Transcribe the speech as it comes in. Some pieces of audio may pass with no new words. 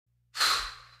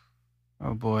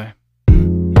Oh boy.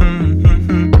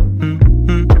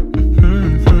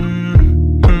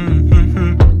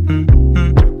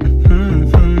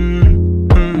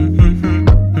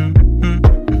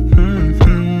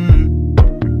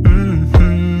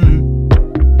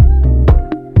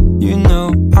 You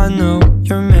know, I know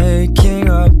you're making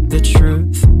up the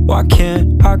truth. Why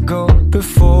can't I go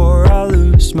before I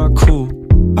lose my cool?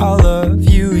 I love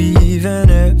you even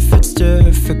if it's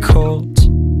difficult.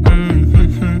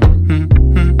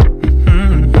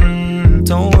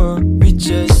 Don't worry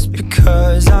just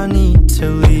because I need to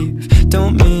leave.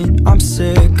 Don't mean I'm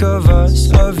sick of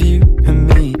us, of you and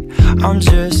me. I'm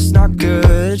just not good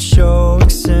at showing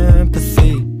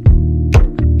sympathy.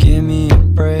 Give me a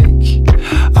break.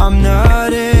 I'm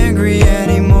not angry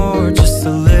anymore, just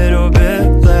a little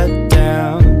bit let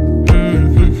down.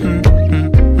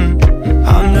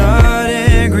 I'm not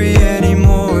angry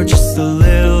anymore, just a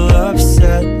little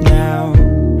upset now.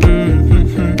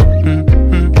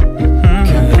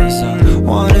 Cause I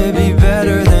wanna be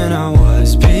better than I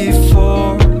was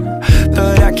before,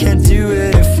 but I can't do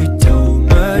it if we don't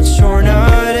mature.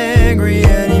 Not angry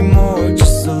anymore,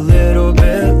 just a little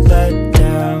bit let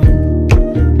down.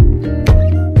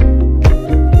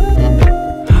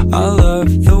 I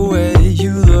love the way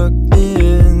you look me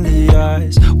in the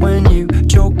eyes when you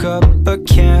joke up but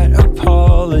can't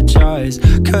apologize,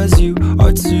 cause you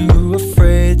are too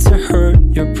afraid to hurt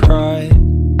your pride.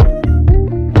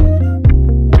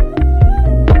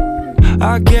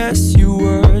 I guess you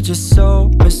were just so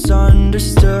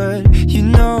misunderstood. You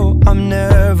know I'm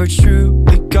never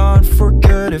truly gone for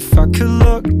good. If I could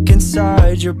look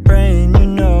inside your brain, you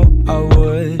know I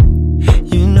would.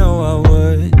 You know I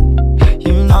would.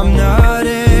 I'm not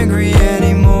angry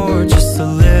anymore, just a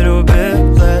little bit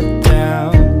let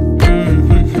down.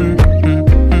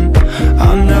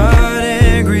 I'm not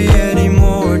angry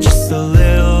anymore, just a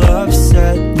little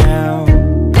upset now.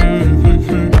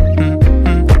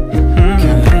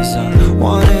 Cause I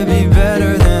wanna be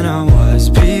better than I was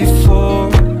before,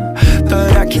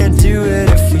 but I can't do it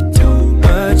if we don't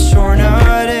mature.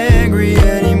 Not angry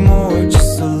anymore,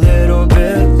 just a little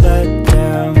bit let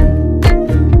down.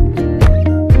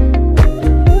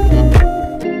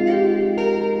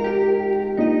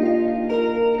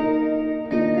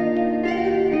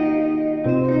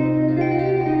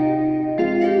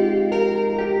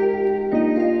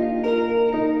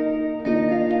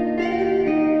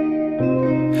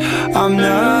 I'm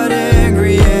not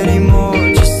angry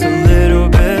anymore, just a little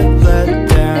bit let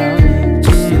down.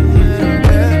 Just a little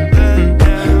bit let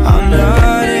down. I'm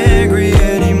not angry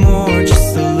anymore,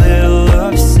 just a little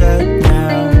upset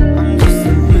now. I'm just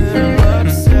a little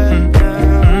upset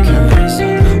now. Cause I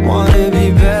wanna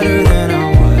be better than I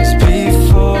was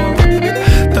before,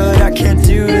 but I can't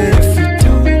do it if we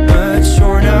don't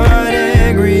mature. Not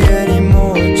angry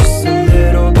anymore, just a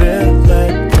little bit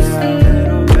let down.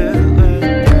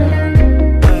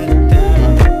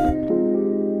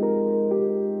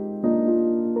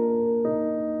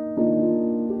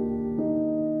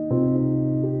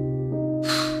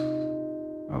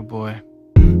 Oh boy.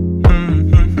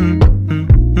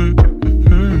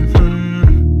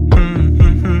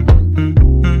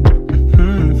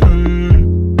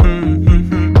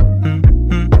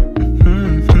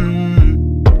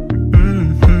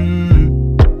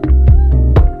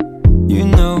 You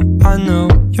know, I know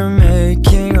you're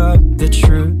making up the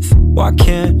truth. Why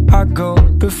can't I go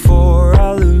before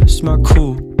I lose my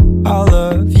cool? I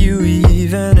love you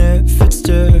even if it's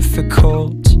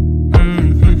difficult.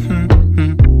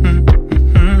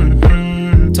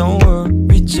 Don't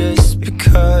worry just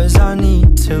because I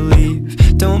need to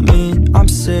leave. Don't mean I'm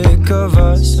sick of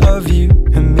us, of you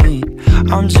and me.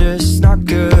 I'm just not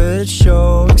good at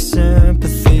showing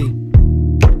sympathy.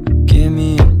 Give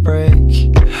me a break.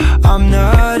 I'm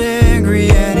not angry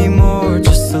anymore,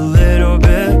 just a little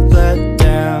bit let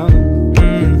down.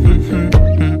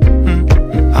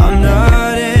 I'm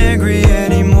not angry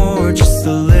anymore, just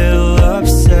a little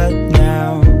upset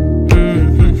now.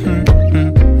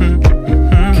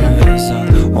 Cause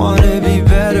I wanna be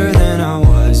better than I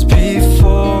was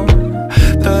before,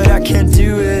 but I can't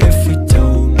do it if we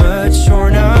don't mature.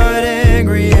 Not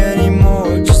angry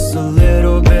anymore, just a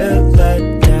little bit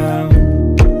let down.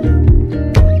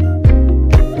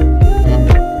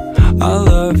 I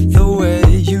love the way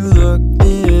you look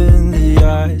me in the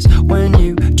eyes when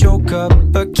you joke up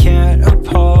but can't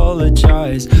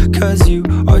apologize, cause you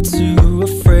are too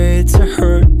afraid to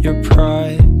hurt your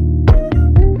pride.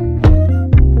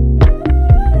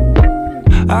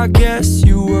 I guess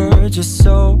you were just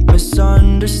so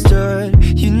misunderstood.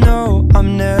 You know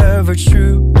I'm never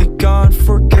truly gone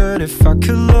for good. If I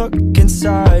could look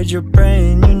inside your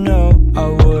brain, you know I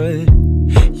would,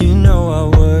 you know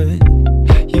I would.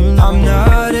 I'm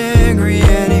not angry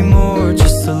anymore,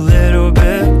 just a little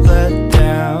bit let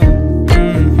down.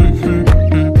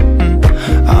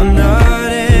 I'm not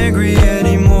angry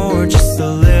anymore, just a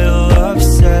little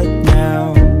upset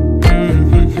now.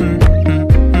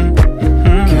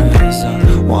 'Cause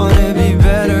I wanna be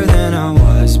better than I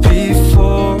was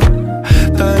before,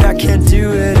 but I can't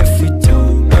do it if we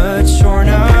don't mature.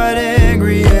 Not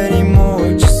angry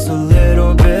anymore, just a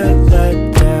little bit let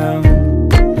down.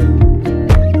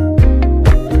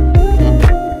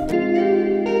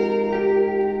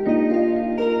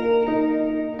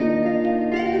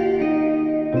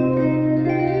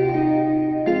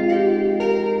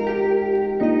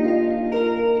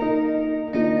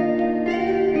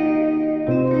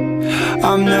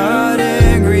 I'm not